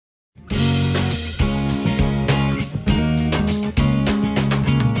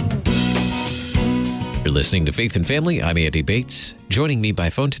You're listening to Faith and Family. I'm Andy Bates. Joining me by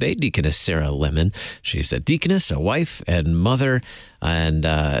phone today, Deaconess Sarah Lemon. She's a deaconess, a wife, and mother, and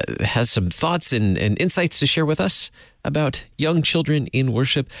has some thoughts and insights to share with us about young children in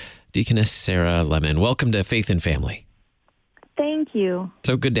worship. Deaconess Sarah Lemon, welcome to Faith and Family. Thank you.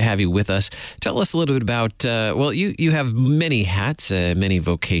 So good to have you with us. Tell us a little bit about, you have many hats, many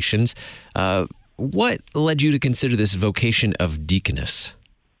vocations. What led you to consider this vocation of deaconess?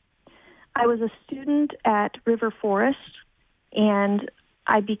 I was a student at River Forest, and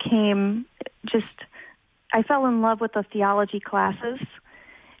I fell in love with the theology classes,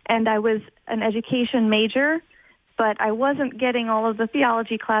 and I was an education major, but I wasn't getting all of the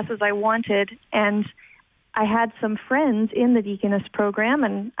theology classes I wanted, and I had some friends in the deaconess program,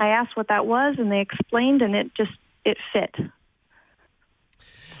 and I asked what that was, and they explained, and it fit.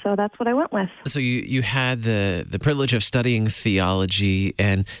 So that's what I went with. So you had the privilege of studying theology,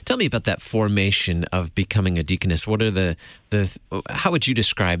 and tell me about that formation of becoming a deaconess. What are how would you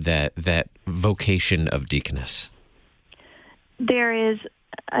describe that vocation of deaconess? There is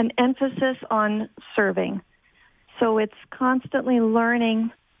an emphasis on serving. So it's constantly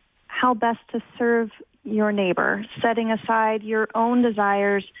learning how best to serve your neighbor, setting aside your own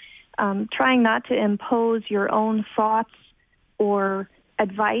desires, trying not to impose your own thoughts or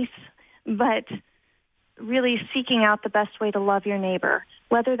advice, but really seeking out the best way to love your neighbor,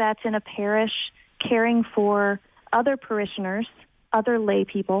 whether that's in a parish, caring for other parishioners, other lay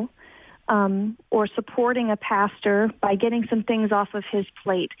people, or supporting a pastor by getting some things off of his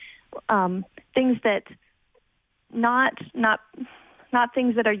plate, things that not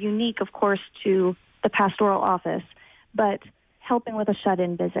things that are unique, of course, to the pastoral office, but helping with a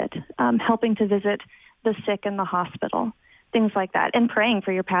shut-in visit, helping to visit the sick in the hospital, things like that, and praying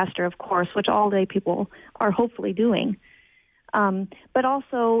for your pastor, of course, which all lay people are hopefully doing. But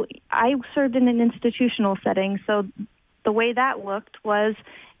also, I served in an institutional setting, so the way that looked was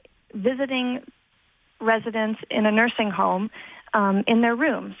visiting residents in a nursing home in their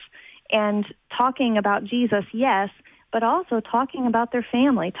rooms and talking about Jesus, yes, but also talking about their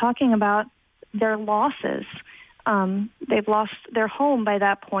family, talking about their losses. They've lost their home by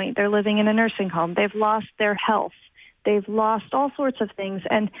that point. They're living in a nursing home. They've lost their health. They've lost all sorts of things.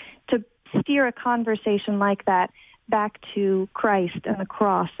 And to steer a conversation like that back to Christ and the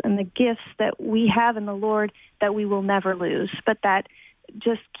cross and the gifts that we have in the Lord that we will never lose, but that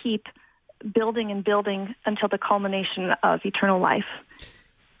just keep building and building until the culmination of eternal life.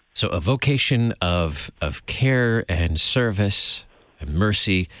 So a vocation of care and service and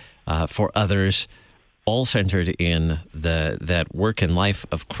mercy for others, all centered in that work and life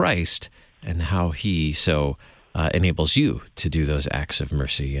of Christ and how he enables you to do those acts of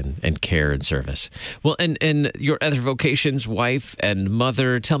mercy and care and service. Well, and your other vocations, wife and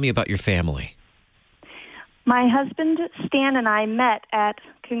mother, tell me about your family. My husband, Stan, and I met at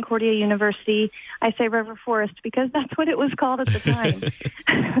Concordia University. I say River Forest because that's what it was called at the time.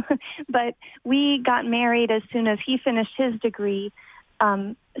 But we got married as soon as he finished his degree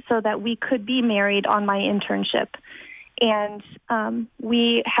so that we could be married on my internship. And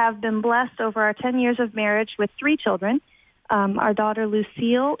we have been blessed over our 10 years of marriage with 3 children. Our daughter,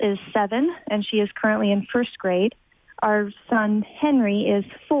 Lucille, is 7, and she is currently in first grade. Our son, Henry, is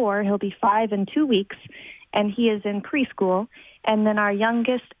 4. He'll be 5 in 2 weeks, and he is in preschool. And then our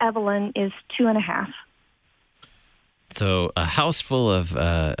youngest, Evelyn, is 2.5. So a house full of,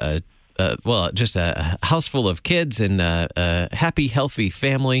 just a house full of kids and a happy, healthy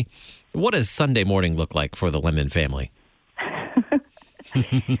family. What does Sunday morning look like for the Lemon family?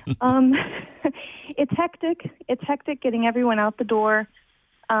 It's hectic. It's hectic getting everyone out the door.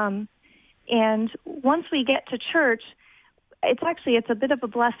 And once we get to church, it's a bit of a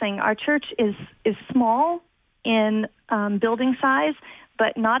blessing. Our church is small in building size,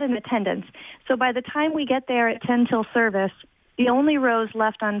 but not in attendance. So by the time we get there at 10 till service, the only rows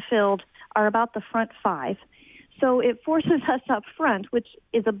left unfilled are about the front 5. So it forces us up front, which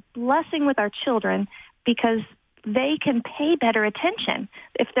is a blessing with our children because they can pay better attention.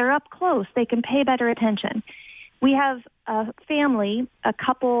 If they're up close, they can pay better attention. We have a family, a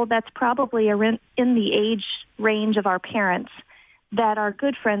couple that's probably in the age range of our parents that are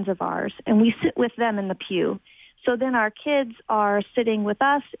good friends of ours, and we sit with them in the pew. So then our kids are sitting with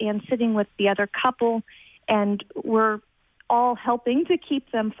us and sitting with the other couple, and we're all helping to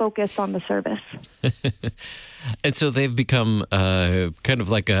keep them focused on the service. And so they've become kind of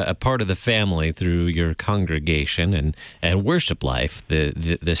like a part of the family through your congregation and worship life.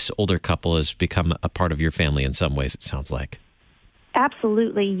 This older couple has become a part of your family in some ways, it sounds like.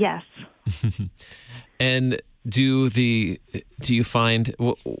 Absolutely, yes. And how do you find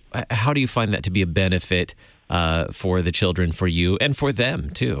that to be a benefit for the children, for you, and for them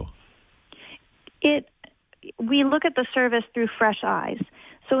too? We look at the service through fresh eyes.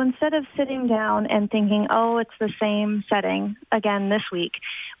 So instead of sitting down and thinking, oh, it's the same setting again this week,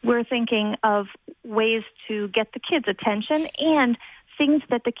 we're thinking of ways to get the kids' attention and things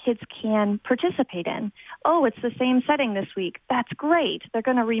that the kids can participate in. Oh, it's the same setting this week. That's great. They're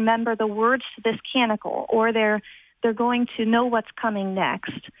going to remember the words to this canticle, or they're going to know what's coming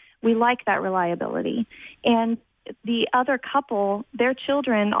next. We like that reliability. And the other couple, their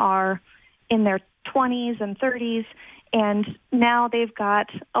children are in their 20s and 30s, and now they've got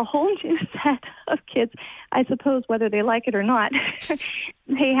a whole new set of kids, I suppose, whether they like it or not.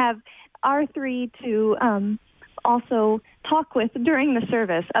 They have our three to also talk with during the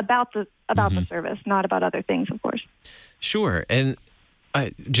service about the service, not about other things, of course. Sure. And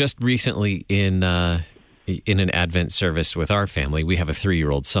just recently in an Advent service with our family, we have a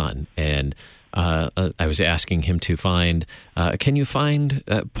 3-year-old son, and I was asking him to point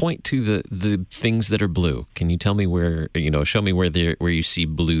to the things that are blue. Can you tell me show me where you see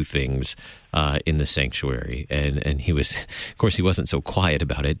blue things in the sanctuary? And he was, of course, he wasn't so quiet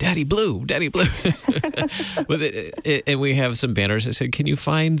about it. Daddy blue, Daddy blue. And we have some banners. I said, can you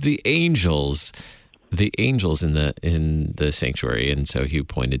find the angels? The angels in the sanctuary. And so he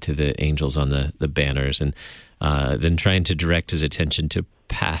pointed to the angels on the banners, and then trying to direct his attention to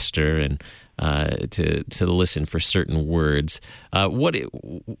pastor and to listen for certain words.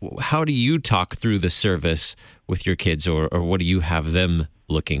 How do you talk through the service with your kids, or what do you have them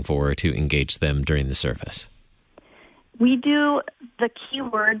looking for to engage them during the service? We do the key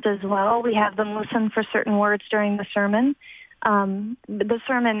words as well. We have them listen for certain words during the sermon. The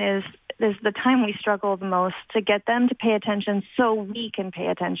sermon is the time we struggle the most to get them to pay attention so we can pay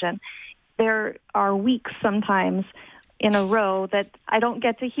attention. There are weeks sometimes in a row that I don't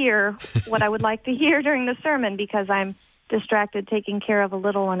get to hear what I would like to hear during the sermon because I'm distracted taking care of a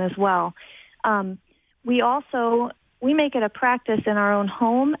little one as well. We make it a practice in our own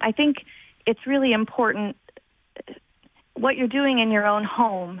home. I think it's really important. What you're doing in your own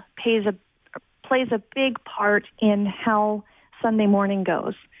home plays a big part in how Sunday morning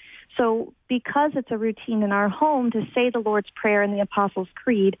goes. So because it's a routine in our home to say the Lord's Prayer and the Apostles'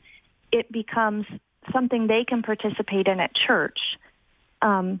 Creed, it becomes something they can participate in at church.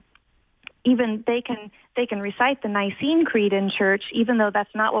 Even they can recite the Nicene Creed in church, even though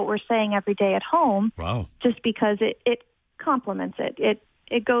that's not what we're saying every day at home. Wow! Just because it complements it.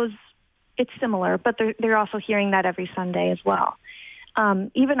 It's similar, but they're also hearing that every Sunday as well.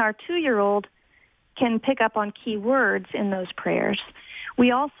 Even our 2-year-old can pick up on key words in those prayers.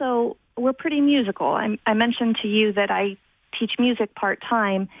 We're pretty musical. I mentioned to you that I teach music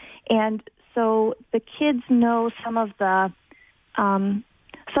part-time, and so the kids know some of the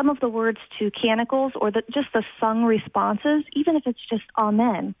words to canticles or just the sung responses, even if it's just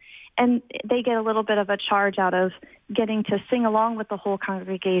Amen. And they get a little bit of a charge out of getting to sing along with the whole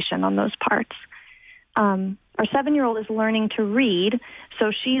congregation on those parts. Our 7-year-old is learning to read,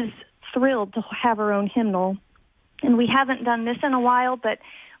 so she's thrilled to have her own hymnal. And we haven't done this in a while, but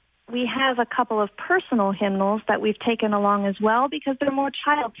we have a couple of personal hymnals that we've taken along as well because they're more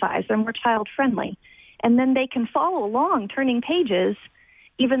child-sized, they're more child-friendly. And then they can follow along, turning pages,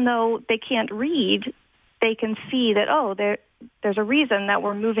 even though they can't read. They can see that, there's a reason that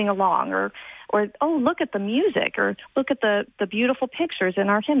we're moving along, or look at the music, or look at the beautiful pictures in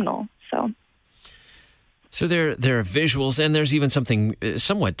our hymnal. So there are visuals, and there's even something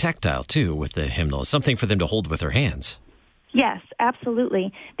somewhat tactile, too, with the hymnal, something for them to hold with their hands. Yes,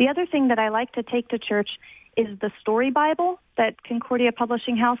 absolutely. The other thing that I like to take to church is the Story Bible that Concordia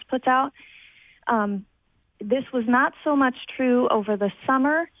Publishing House puts out. This was not so much true over the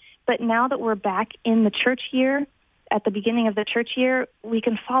summer, but now that we're back in the church year, at the beginning of the church year, we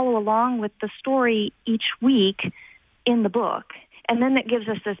can follow along with the story each week in the book. And then it gives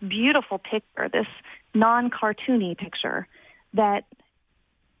us this beautiful picture, this non-cartoony picture that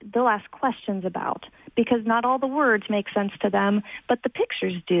they'll ask questions about, because not all the words make sense to them, but the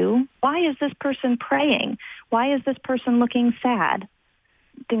pictures do. Why is this person praying? Why is this person looking sad?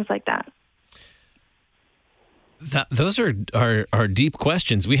 Things like that. Those are deep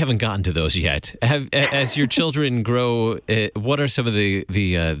questions. We haven't gotten to those yet. As your children grow, what are some of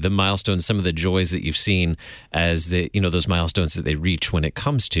the milestones, some of the joys that you've seen as those milestones that they reach when it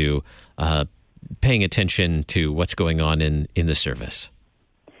comes to paying attention to what's going on in the service?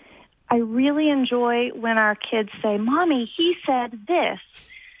 I really enjoy when our kids say, "Mommy, he said this."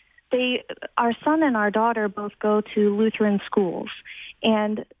 Our son and our daughter both go to Lutheran schools,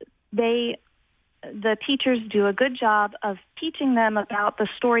 and they the teachers do a good job of teaching them about the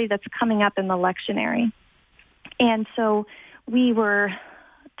story that's coming up in the lectionary. And so we were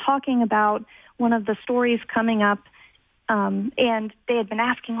talking about one of the stories coming up, and they had been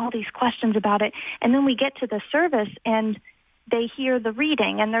asking all these questions about it. And then we get to the service, and they hear the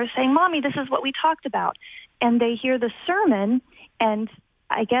reading, and they're saying, "Mommy, this is what we talked about." And they hear the sermon, and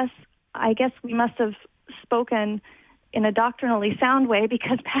I guess we must have spoken in a doctrinally sound way,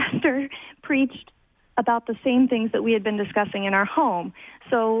 because Pastor preached about the same things that we had been discussing in our home.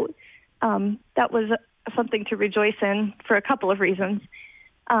 So that was something to rejoice in for a couple of reasons.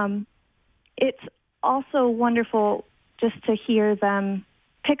 It's also wonderful just to hear them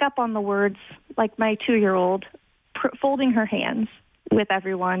pick up on the words, like my 2-year-old folding her hands with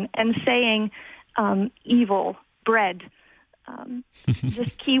everyone and saying evil, bread,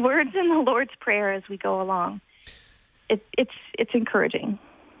 just key words in the Lord's Prayer as we go along. It's encouraging.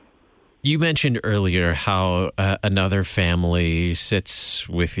 You mentioned earlier how another family sits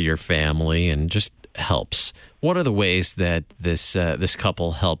with your family and just helps. What are the ways that this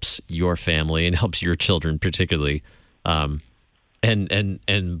couple helps your family and helps your children particularly, and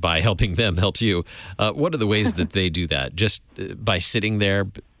by helping them helps you? What are the ways that they do that? Just by sitting there?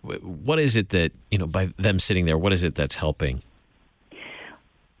 What is it that, by them sitting there, what is it that's helping?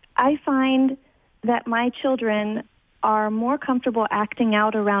 I find that my children are more comfortable acting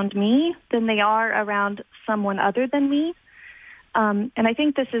out around me than they are around someone other than me. And I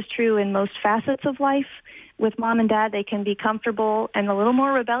think this is true in most facets of life. With mom and dad, they can be comfortable and a little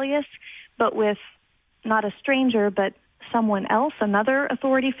more rebellious, but with not a stranger, but someone else, another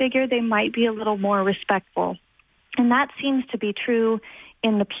authority figure, they might be a little more respectful. And that seems to be true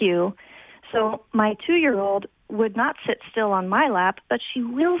in the pew. So my 2-year-old would not sit still on my lap, but she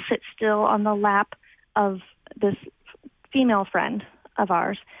will sit still on the lap of this female friend of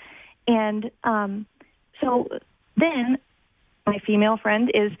ours. And so then my female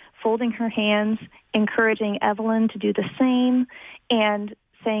friend is folding her hands, encouraging Evelyn to do the same, and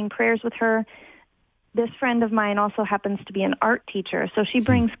saying prayers with her. This friend of mine also happens to be an art teacher, so she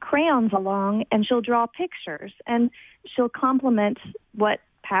brings crayons along, and she'll draw pictures, and she'll compliment what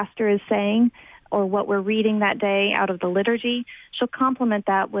Pastor is saying or what we're reading that day out of the liturgy. She'll complement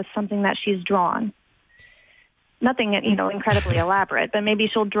that with something that she's drawn. Nothing, incredibly elaborate, but maybe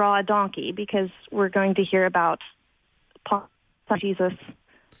she'll draw a donkey because we're going to hear about Jesus,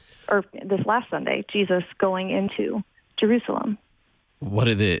 or this last Sunday, Jesus going into Jerusalem. What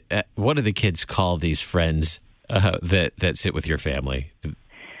do the kids call these friends that sit with your family?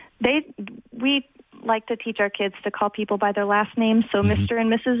 We like to teach our kids to call people by their last names, so Mr.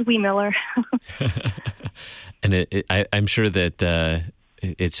 and Mrs. Wiemiller. And I'm sure that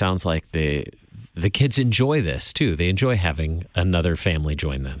it sounds like the kids enjoy this too. They enjoy having another family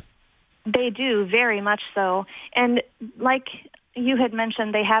join them. They do, very much so. And like you had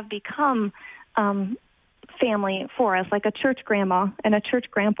mentioned, they have become family for us, like a church grandma and a church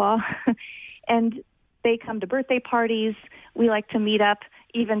grandpa. And they come to birthday parties. We like to meet up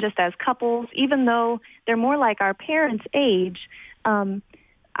even just as couples, even though they're more like our parents' age.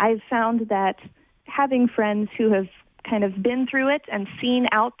 I've found that having friends who have kind of been through it and seen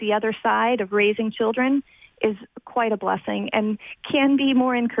out the other side of raising children is quite a blessing and can be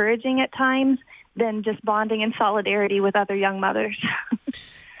more encouraging at times than just bonding in solidarity with other young mothers.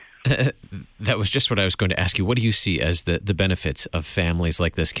 That was just what I was going to ask you. What do you see as the benefits of families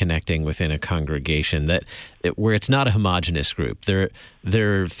like this connecting within a congregation where it's not a homogenous group?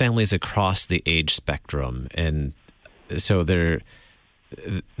 They're families across the age spectrum, and so there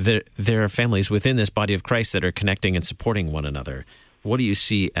are families within this body of Christ that are connecting and supporting one another. What do you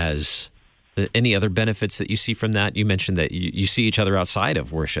see as any other benefits that you see from that? You mentioned that you see each other outside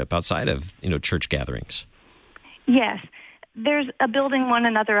of worship, outside of church gatherings. Yes. There's a building one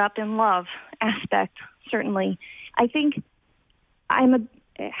another up in love aspect, certainly. I think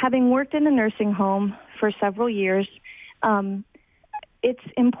having worked in a nursing home for several years, it's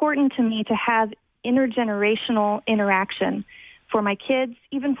important to me to have intergenerational interaction for my kids,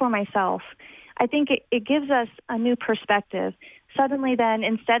 even for myself. I think it gives us a new perspective. Suddenly then,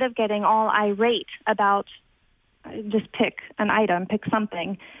 instead of getting all irate about just pick an item, pick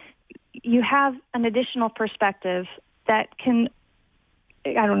something, you have an additional perspective that can,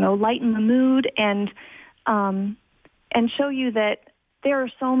 lighten the mood and show you that there are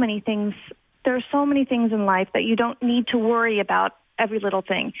so many things. There are so many things in life that you don't need to worry about every little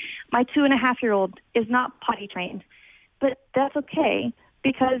thing. My 2.5-year-old is not potty trained, but that's okay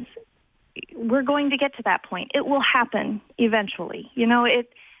because we're going to get to that point. It will happen eventually.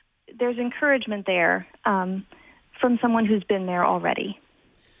 There's encouragement there from someone who's been there already.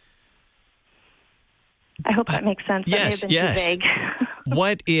 I hope that makes sense. Yes, that may have been too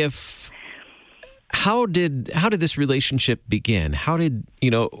vague. How did this relationship begin? How did,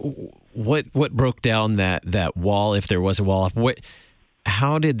 what broke down that wall, if there was a wall?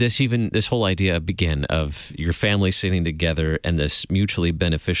 How did this whole idea begin of your family sitting together and this mutually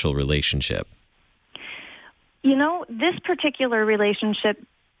beneficial relationship? This particular relationship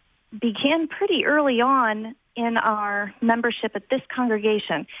began pretty early on in our membership at this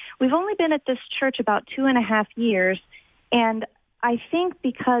congregation. We've only been at this church about 2.5 years, and I think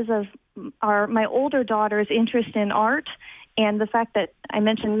because of my older daughter's interest in art and the fact that I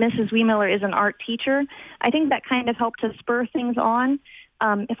mentioned Mrs. Wiemiller is an art teacher, I think that kind of helped to spur things on.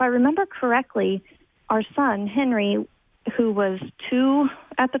 If I remember correctly, our son, Henry, who was 2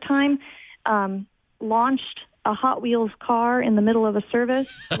 at the time, launched a Hot Wheels car in the middle of a service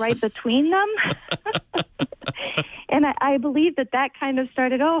right between them. And I believe that kind of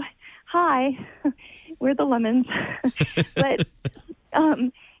started, oh, hi, we're the Lemons. But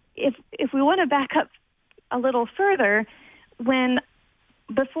if we want to back up a little further,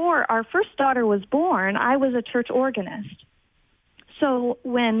 before our first daughter was born, I was a church organist. So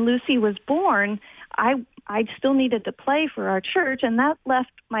when Lucy was born, I still needed to play for our church, and that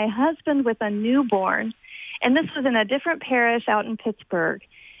left my husband with a newborn. And this was in a different parish out in Pittsburgh.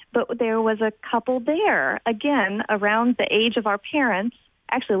 But there was a couple there, again, around the age of our parents,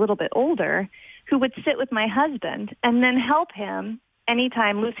 actually a little bit older, who would sit with my husband and then help him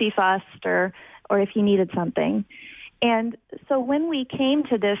anytime Lucy fussed or if he needed something. And so when we came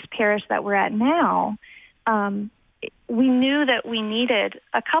to this parish that we're at now, we knew that we needed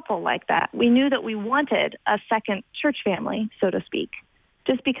a couple like that. We knew that we wanted a second church family, so to speak,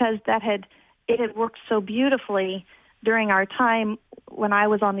 just because it had worked so beautifully during our time when I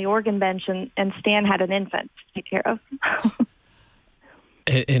was on the organ bench and Stan had an infant to take care of.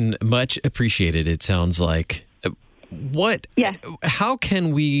 And much appreciated, it sounds like. Yeah. How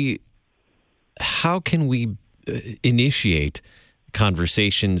can we initiate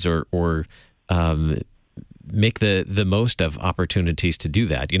conversations or make the most of opportunities to do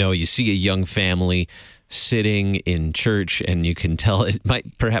that? You see a young family sitting in church and you can tell it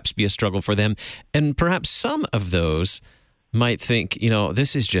might perhaps be a struggle for them. And perhaps some of those might think,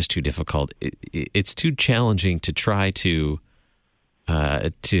 this is just too difficult. It's too challenging to try to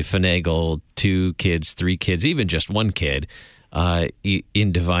finagle 2 kids, 3 kids, even just 1 kid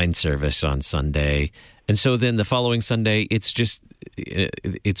in divine service on Sunday. And so then the following Sunday, it's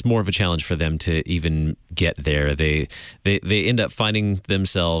more of a challenge for them to even get there. They end up finding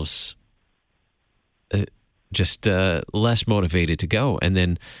themselves just less motivated to go. And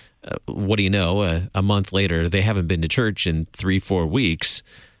then what do you know, a month later, they haven't been to church in 3-4 weeks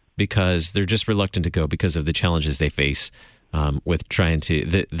because they're just reluctant to go because of the challenges they face with trying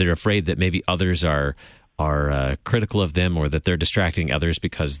to, they're afraid that maybe others are critical of them or that they're distracting others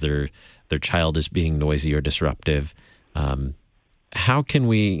because their child is being noisy or disruptive. What can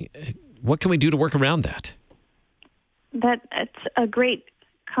we do to work around that? That's a great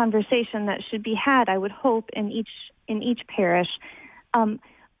conversation that should be had, I would hope, in each parish.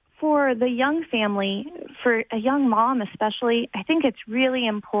 For the young family, for a young mom especially, I think it's really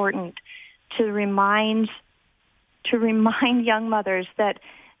important to remind young mothers that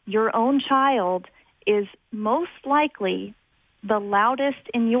your own child is most likely the loudest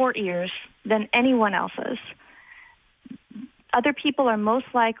in your ears than anyone else's. Other people are most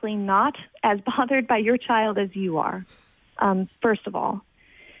likely not as bothered by your child as you are, first of all.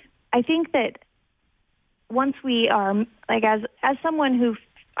 I think that once we are, like as someone who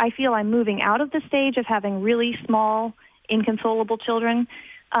I feel I'm moving out of the stage of having really small, inconsolable children,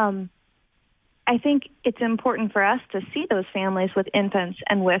 I think it's important for us to see those families with infants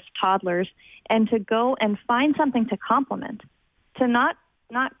and with toddlers and to go and find something to compliment, to not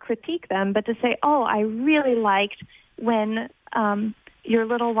critique them, but to say, oh, I really liked when your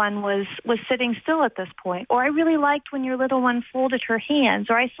little one was sitting still at this point, or I really liked when your little one folded her hands,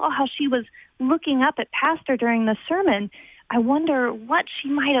 or I saw how she was looking up at Pastor during the sermon. I wonder what she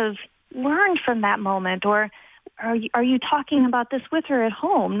might have learned from that moment, or are you talking about this with her at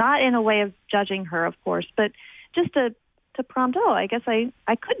home? Not in a way of judging her, of course, but just to prompt, oh, I guess I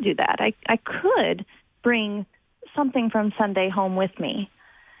could do that. I could bring something from Sunday home with me.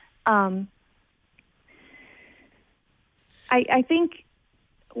 I think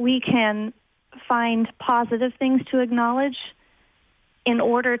we can find positive things to acknowledge in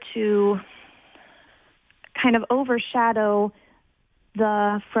order to kind of overshadow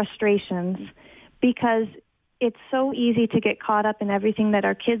the frustrations, because it's so easy to get caught up in everything that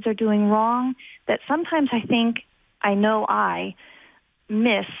our kids are doing wrong that sometimes I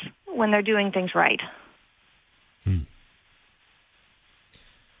miss when they're doing things right.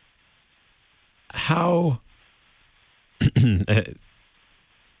 How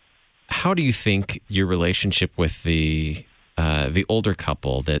how do you think your relationship with the older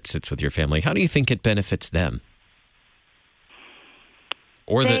couple that sits with your family, how do you think it benefits them?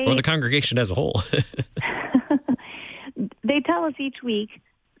 Or the congregation as a whole? They tell us each week.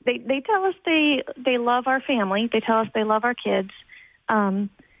 They tell us they love our family. They tell us they love our kids. And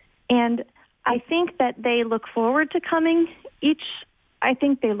I think that they look forward to coming each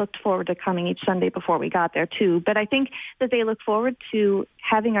Sunday before we got there, too. But I think that they look forward to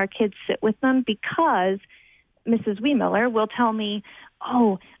having our kids sit with them because Mrs. Wiemiller will tell me,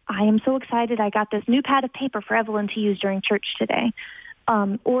 "Oh, I am so excited. I got this new pad of paper for Evelyn to use during church today."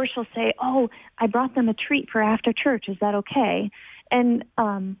 Or she'll say, "Oh, I brought them a treat for after church. Is that okay?" And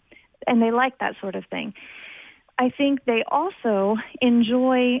they like that sort of thing. I think they also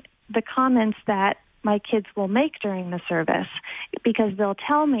enjoy the comments that my kids will make during the service because they'll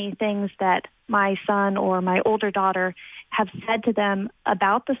tell me things that my son or my older daughter have said to them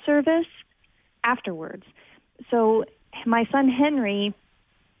about the service afterwards. So my son Henry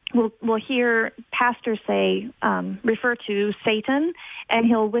will hear pastors refer to Satan, and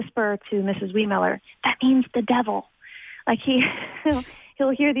he'll whisper to Mrs. Wiemiller, "That means the devil." Like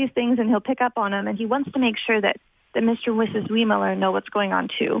he'll hear these things and he'll pick up on them, and he wants to make sure that Mr. and Mrs. Wiemiller know what's going on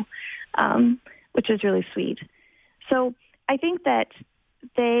too, which is really sweet. So I think that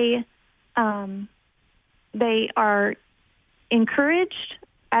they are encouraged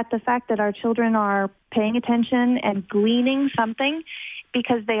at the fact that our children are paying attention and gleaning something,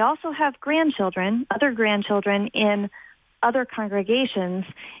 because they also have other grandchildren in other congregations,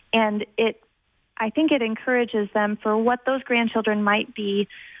 and I think it encourages them for what those grandchildren might be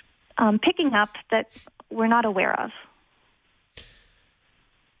picking up that we're not aware of.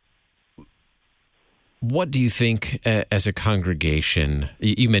 What do you think as a congregation,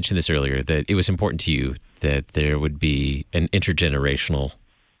 you mentioned this earlier, that it was important to you that there would be an intergenerational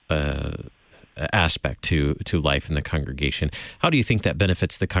aspect to life in the congregation. How do you think that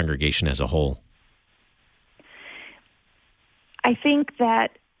benefits the congregation as a whole? I think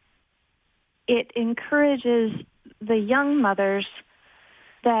that it encourages the young mothers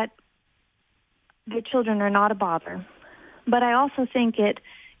that their children are not a bother. But I also think it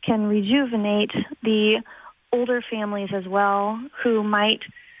can rejuvenate the older families as well, who might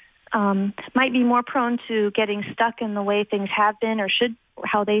be more prone to getting stuck in the way things have been or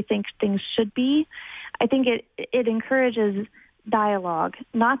how they think things should be. I think it encourages dialogue.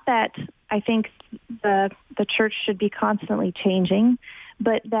 Not that I think the church should be constantly changing,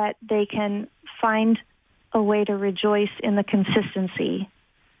 but that they can find a way to rejoice in the consistency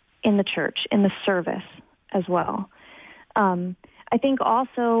in the church, in the service as well. I think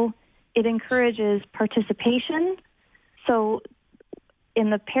also it encourages participation. So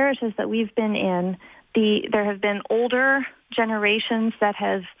in the parishes that we've been in, there have been older generations that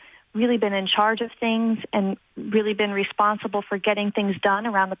have really been in charge of things and really been responsible for getting things done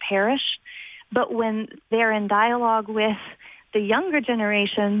around the parish. But when they're in dialogue with the younger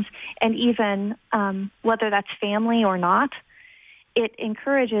generations, and even whether that's family or not, it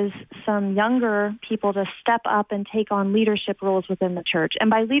encourages some younger people to step up and take on leadership roles within the church. And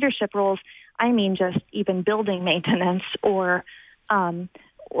by leadership roles, I mean just even building maintenance or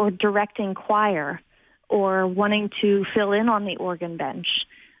directing choir or wanting to fill in on the organ bench,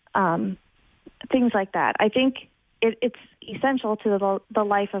 things like that. I think it's essential to the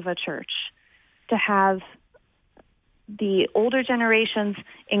life of a church to have the older generations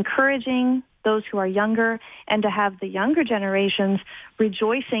encouraging those who are younger, and to have the younger generations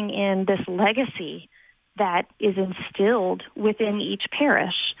rejoicing in this legacy that is instilled within each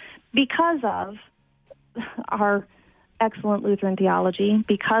parish because of our excellent Lutheran theology,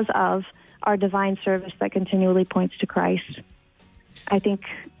 because of our divine service that continually points to Christ. I think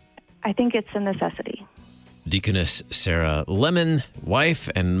it's a necessity. Deaconess Sarah Lemon, wife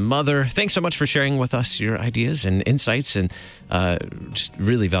and mother, thanks so much for sharing with us your ideas and insights and just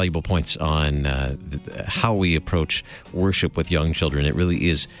really valuable points on how we approach worship with young children. It really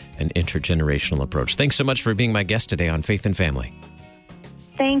is an intergenerational approach. Thanks so much for being my guest today on Faith and Family.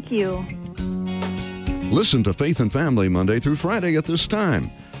 Thank you. Listen to Faith and Family Monday through Friday at this time.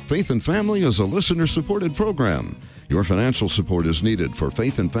 Faith and Family is a listener-supported program. Your financial support is needed for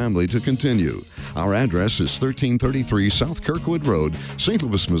Faith and Family to continue. Our address is 1333 South Kirkwood Road, St.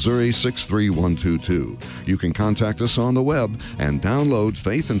 Louis, Missouri 63122. You can contact us on the web and download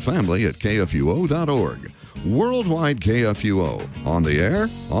Faith and Family at kfuo.org. Worldwide KFUO, on the air,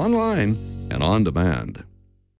 online, and on demand.